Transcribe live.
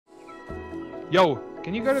Yo,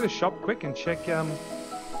 can you go to the shop quick and check, I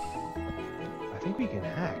think we can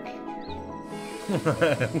hack. What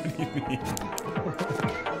do you mean?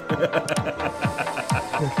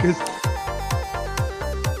 'Cause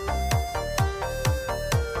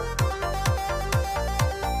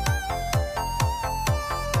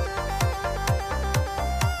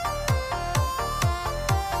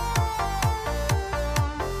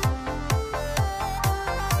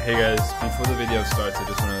Hey guys, before the video starts, I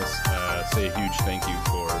just want to say a huge thank you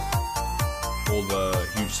for all the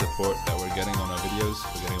huge support that we're getting on our videos.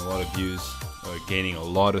 We're getting a lot of views, we're gaining a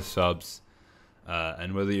lot of subs,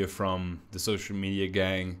 and whether you're from the social media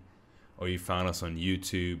gang or you found us on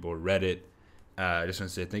YouTube or Reddit, I just want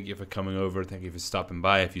to say thank you for coming over, thank you for stopping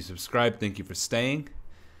by. If you subscribe, thank you for staying.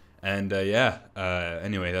 And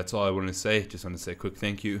anyway, that's all I wanted to say. Just want to say a quick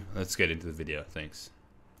thank you. Let's get into the video. Thanks.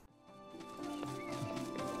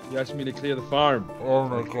 you asked me to clear the farm. Oh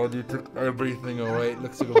my god, you took everything away. It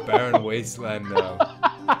looks like a barren wasteland now.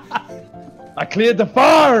 I cleared the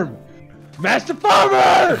farm! Master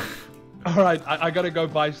Farmer! Alright, I gotta go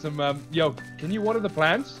buy some, yo, can you water the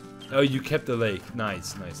plants? Oh, you kept the lake.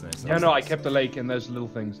 Nice. No, I kept the lake and those little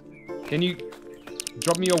things. Can you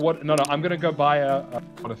drop me your water? No, I'm gonna go buy a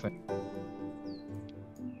water thing.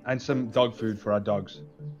 And some dog food for our dogs.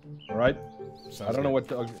 Alright? I don't know what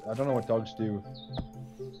dogs do.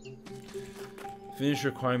 Finish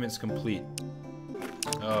requirements complete.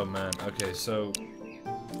 Oh man, okay, so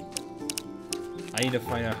I need to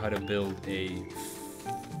find out how to build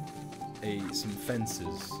some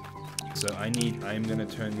fences. So I'm gonna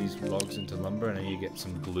turn these logs into lumber and I need to get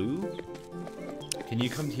some glue. Can you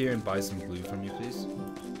come here and buy some glue from me, please?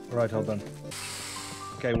 Alright, hold on.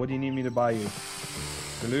 Okay, what do you need me to buy you?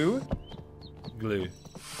 Glue? Glue.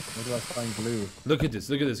 Where do I find glue? Look at this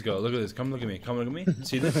girl, look at this, come look at me,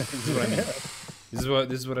 See this? This is what I mean.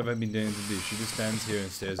 This is what I've been doing to do. She just stands here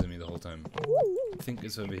and stares at me the whole time. I think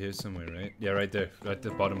it's over here somewhere, right? Yeah, right there. Right at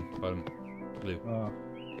the bottom. Glue. Oh.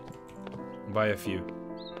 Buy a few.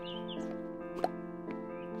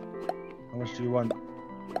 How much do you want?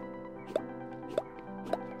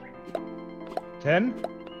 10?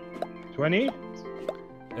 20? Yeah,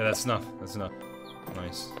 that's enough.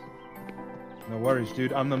 Nice. No worries,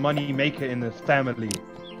 dude. I'm the money maker in the family.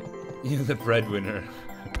 You're the breadwinner.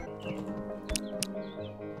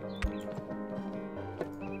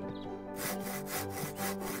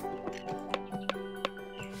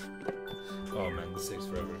 Oh man, this takes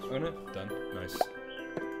forever. Oh no, done. Nice.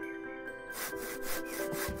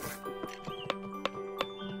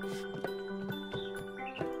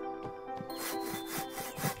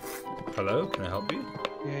 Hello, can I help you?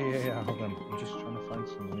 Yeah, hold on. I'm just trying to find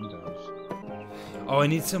some windows. Oh, I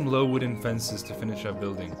need some low wooden fences to finish our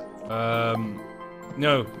building.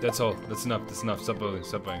 No, that's all. That's enough. Stop building.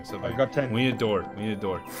 I got 10. We need a door.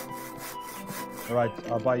 Alright,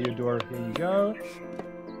 I'll buy you a door. Here you go.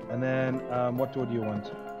 And then, what door do you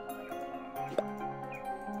want?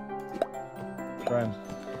 Graham.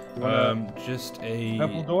 You want just a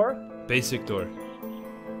purple door? Basic door.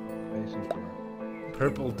 Basic door.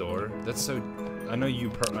 Purple door. That's so. I know you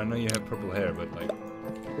have purple hair, but like.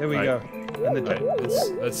 There we go. And the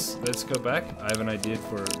let's go back. I have an idea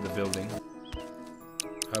for the building.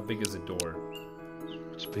 How big is a door?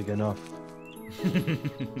 It's big enough.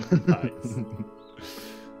 Nice.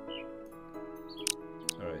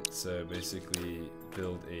 Alright, so basically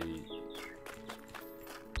build a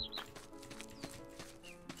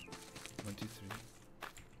 1, 2,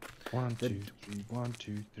 3. 1, 2, 3. 1,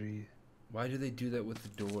 2, 3. Why do they do that with the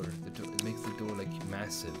door? It makes the door like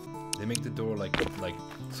massive. They make the door like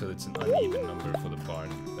so it's an uneven number for the barn.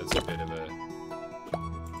 That's a bit of a.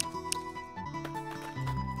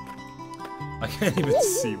 I can't even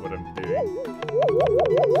see what I'm doing.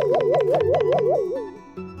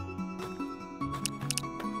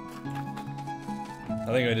 I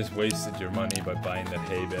think I just wasted your money by buying the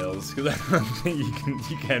hay bales because I don't think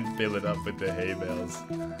you can't fill it up with the hay bales.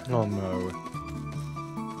 Oh no.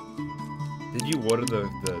 Did you water the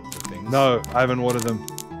things? No, I haven't watered them.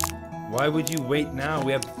 Why would you wait now?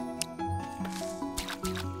 We have.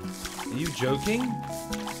 Are you joking?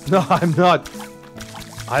 No, I'm not.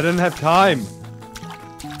 I don't have time.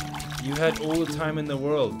 You had all the time in the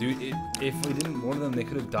world, dude. If we didn't water them, they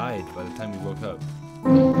could have died by the time we woke up.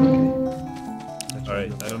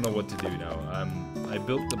 Alright, I don't know what to do now. I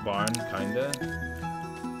built the barn, kinda.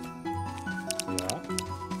 Yeah.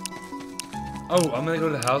 Oh, I'm gonna go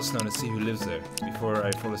to the house now to see who lives there before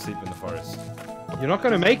I fall asleep in the forest. You're not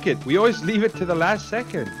gonna make it. We always leave it to the last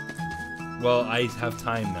second. Well, I have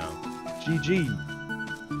time now. GG.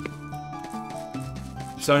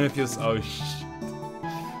 Starting to feel. Oh shit.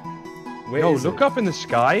 Where Yo, is look it? up in the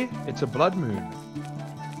sky. It's a blood moon.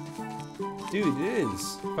 Dude, it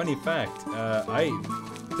is. Funny fact.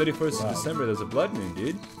 31st of December, there's a blood moon,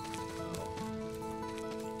 dude.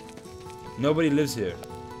 Nobody lives here.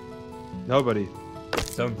 Nobody.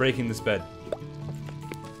 So I'm breaking this bed.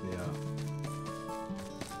 Yeah.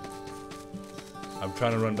 I'm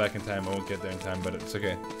trying to run back in time. I won't get there in time, but it's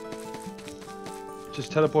okay.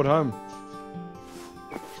 Just teleport home.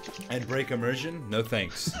 And break immersion? No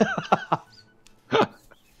thanks.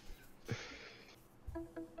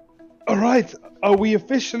 Alright, are we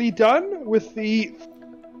officially done with the...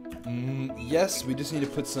 Yes, we just need to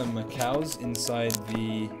put some cows inside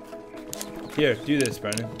the... Here, do this,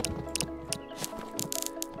 Brandon.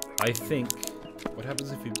 I think... What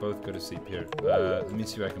happens if we both go to sleep? Here, let me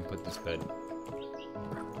see if I can put this bed.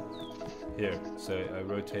 Here, so I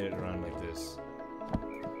rotate it around like this.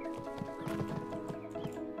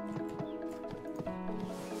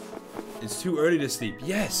 It's too early to sleep.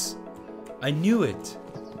 Yes! I knew it!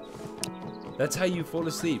 That's how you fall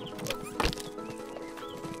asleep.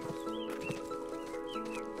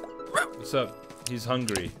 What's up? He's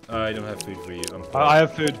hungry. I don't have food for you. I'm poor. I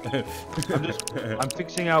have food. I'm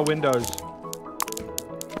fixing our windows.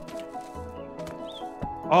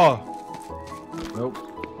 Oh. Nope.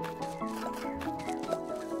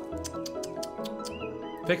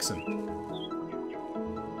 Fix him.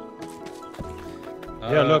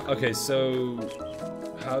 Yeah, look. Okay, so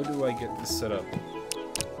how do I get this set up?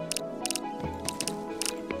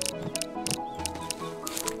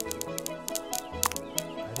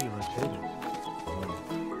 How do you rotate it?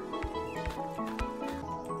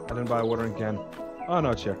 I didn't buy a watering can. Oh no,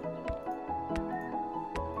 it's here.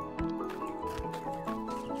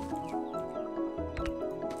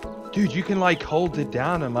 Dude, you can like hold it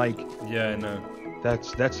down and like... Yeah, I know.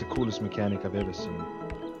 That's the coolest mechanic I've ever seen.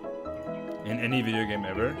 In any video game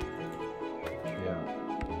ever? Yeah.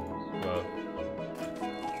 Well.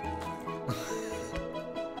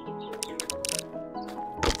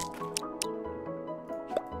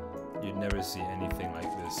 You'd never see anything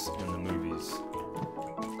like this in the movies.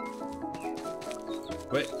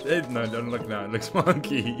 Wait, no, don't look now. It looks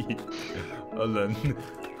wonky. Hold on.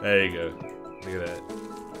 There you go. Look at that.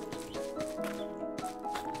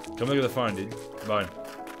 Come look at the farm, dude. Barn.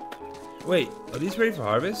 Wait, are these ready for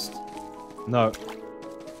harvest? No.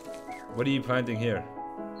 What are you planting here?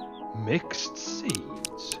 Mixed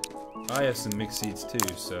seeds. I have some mixed seeds too,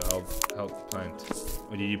 so I'll help plant.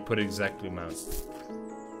 Or do you put exactly amount?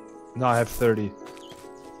 No, I have 30.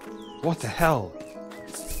 What the hell?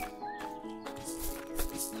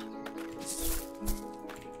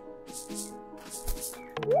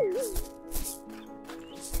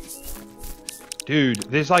 Dude,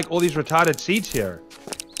 there's like all these retarded seeds here.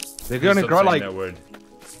 They're gonna grow like... that word.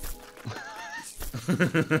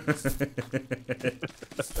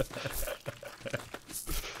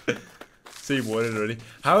 See, watered already.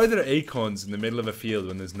 How are there acorns in the middle of a field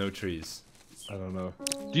when there's no trees? I don't know.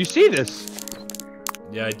 Do you see this?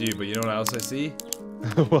 Yeah, I do, but you know what else I see?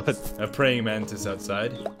 What? A praying mantis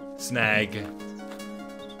outside. Snag.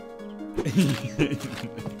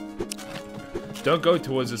 Don't go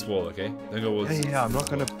towards this wall, okay? Don't go towards... Yeah, I'm not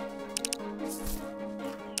gonna...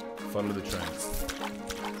 Follow the trend.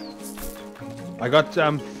 I got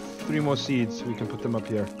 3 more seeds. We can put them up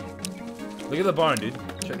here. Look at the barn, dude.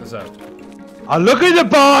 Check this out. I'll look at the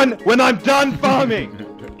barn when I'm done farming!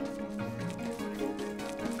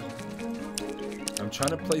 I'm trying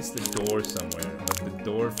to place the door somewhere, but the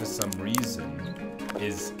door for some reason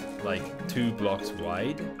is like 2 blocks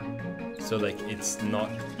wide. So like it's not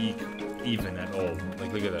even at all.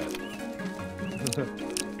 Like look at that.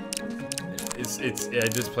 I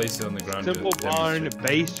just placed it on the ground. Simple barn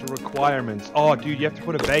base requirements. Oh, dude, you have to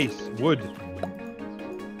put a base. Wood.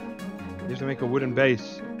 You have to make a wooden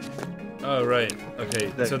base. Oh, right.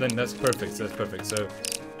 Okay, so then that's perfect. That's perfect. So,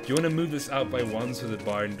 do you want to move this out by 1 so the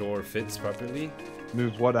barn door fits properly?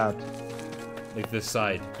 Move what out? Like this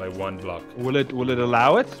side by 1 block. Will it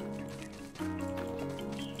allow it?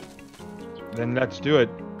 Then let's do it.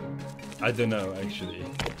 I don't know, actually.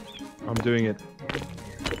 I'm doing it.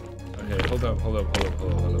 Okay, hold up. Whatever,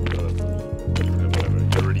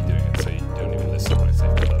 you're already doing it, so you don't even listen when I say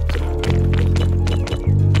hold up.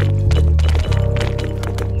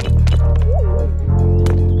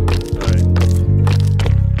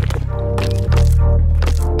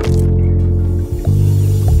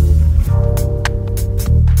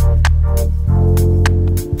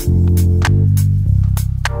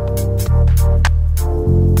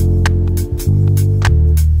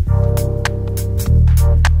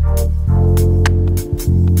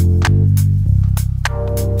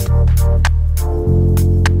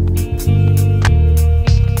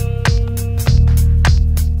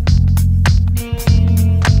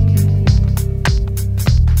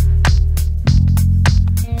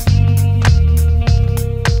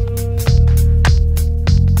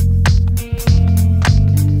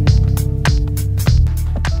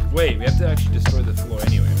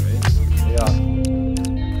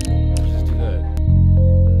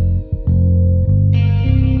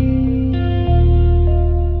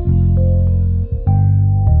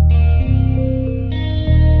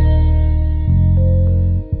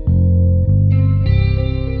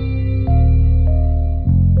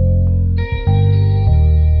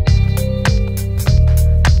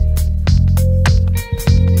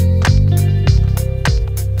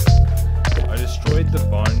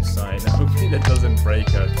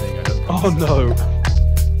 Oh no.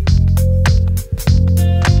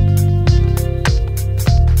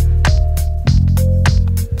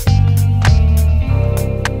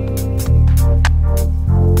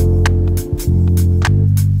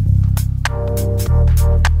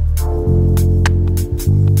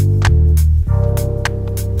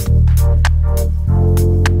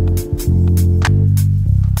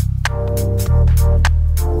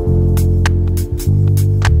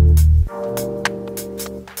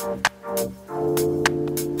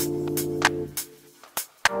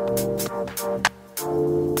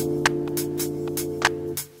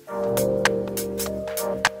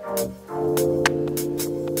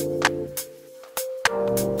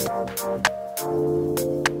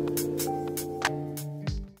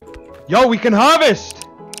 Yo, we can harvest!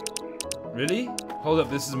 Really? Hold up,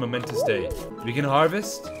 this is a momentous day. We can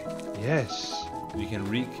harvest? Yes. We can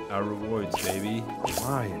reap our rewards, baby.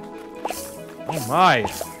 My. Oh my.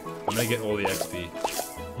 I'm gonna get all the XP.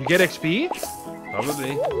 You get XP?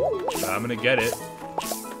 Probably. But I'm gonna get it.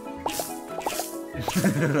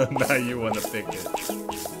 Now you wanna pick it.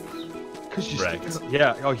 Cause you Wrecked.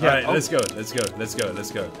 Yeah, oh yeah. Alright, oh. let's go. Let's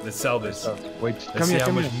sell this. Wait, Let's come see here, how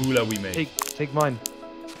come much here. moolah we make. Take mine.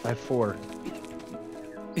 I have 4.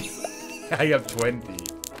 I have 20.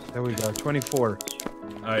 There we go, 24.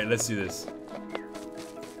 Alright, let's do this.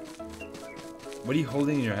 What are you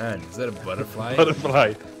holding in your hand? Is that a butterfly?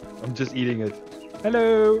 Butterfly. I'm just eating it.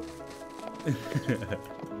 Hello.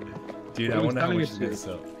 Dude, I Who's wonder how telling much it it's to? gonna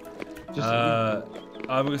sell. Just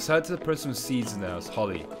I'm gonna sell it to the person with seeds now. It's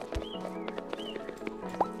Holly.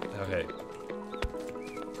 Okay.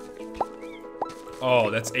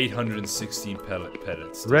 Oh, that's 816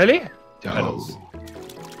 pellets. Really? Petals.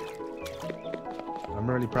 I'm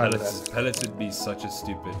really proud Pellets. of that. Pellets would be such a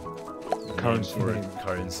stupid Currency name for name.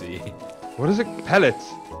 currency. What is it?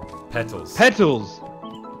 Pellets. Petals. Petals.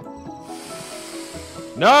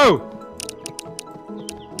 No.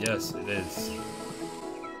 Yes, it is.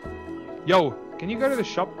 Yo, can you go to the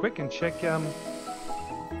shop quick and check? I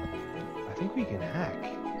think we can hack.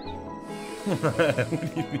 What do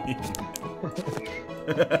you mean?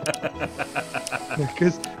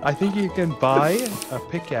 Because I think you can buy a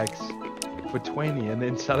pickaxe for 20 and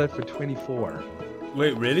then sell it for 24.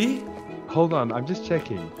 Wait, really? Hold on, I'm just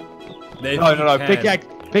checking. No,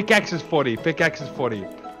 Pickaxe is 40. Pickaxe is 40.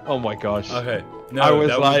 Oh my gosh. Okay. No, I was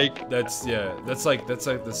that like, that's like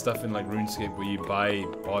the stuff in like RuneScape where you buy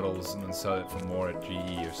bottles and then sell it for more at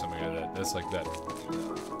GE or something like that. That's like that.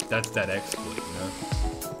 That's that exploit, you know?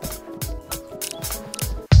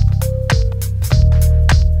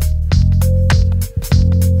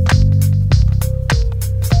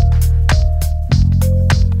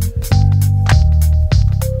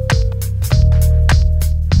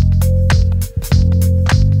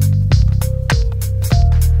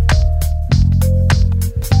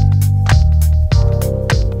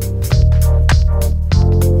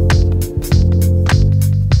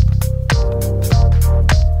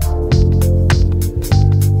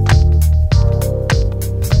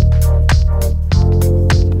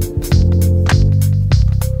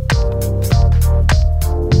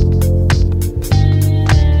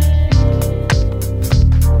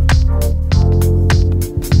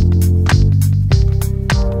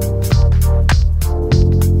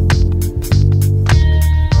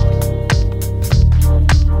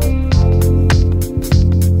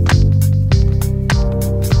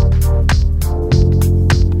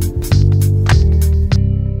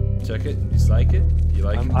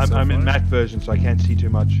 I'm in map version, so I can't see too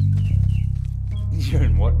much. You're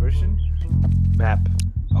in what version? Map.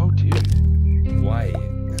 Oh, dude. Why?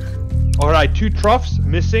 Alright, 2 troughs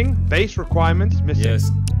missing. Base requirements missing.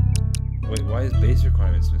 Yes. Wait, why is base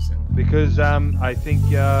requirements missing? Because I think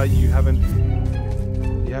you haven't.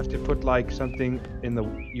 You have to put like something in the.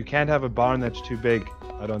 You can't have a barn that's too big.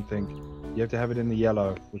 I don't think. You have to have it in the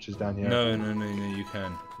yellow, which is down here. No, you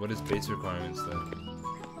can. What is base requirements then?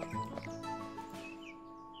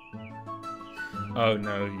 Oh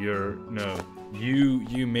no,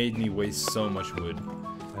 you made me waste so much wood.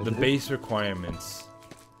 The base requirements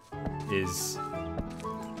is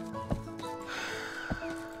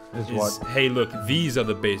what? Hey, look, these are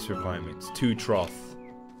the base requirements. 2 trough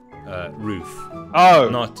roof. Oh,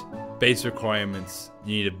 not base requirements.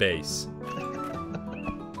 You need a base.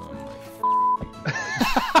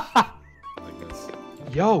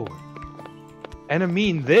 Yo, and I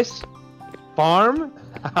mean this farm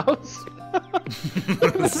house.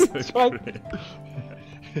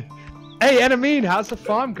 Hey, Anamine, how's the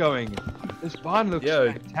farm going? This barn looks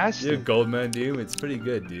fantastic. Yeah, Goldman Doom, it's pretty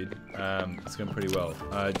good, dude. It's going pretty well.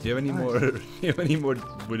 Do you have any more? Do you have any more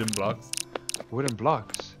wooden blocks? Wooden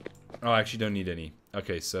blocks? Oh, I actually don't need any.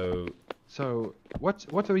 Okay, so So,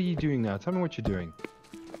 what are you doing now? Tell me what you're doing.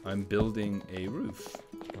 I'm building a roof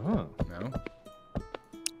Oh. now.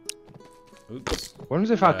 Oops. What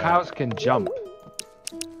happens if our cows can jump?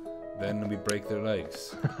 Then we break their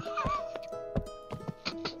legs.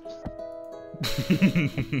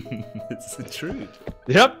 It's the truth.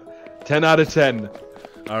 Yep. 10 out of 10.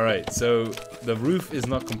 Alright, so the roof is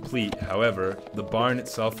not complete. However, the barn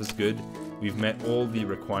itself is good. We've met all the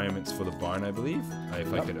requirements for the barn, I believe.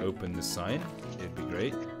 If I could open the sign, it'd be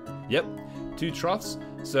great. Yep, 2 troughs.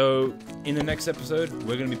 So in the next episode,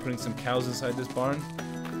 we're going to be putting some cows inside this barn.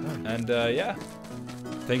 And yeah,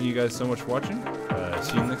 thank you guys so much for watching.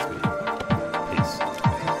 See you next video.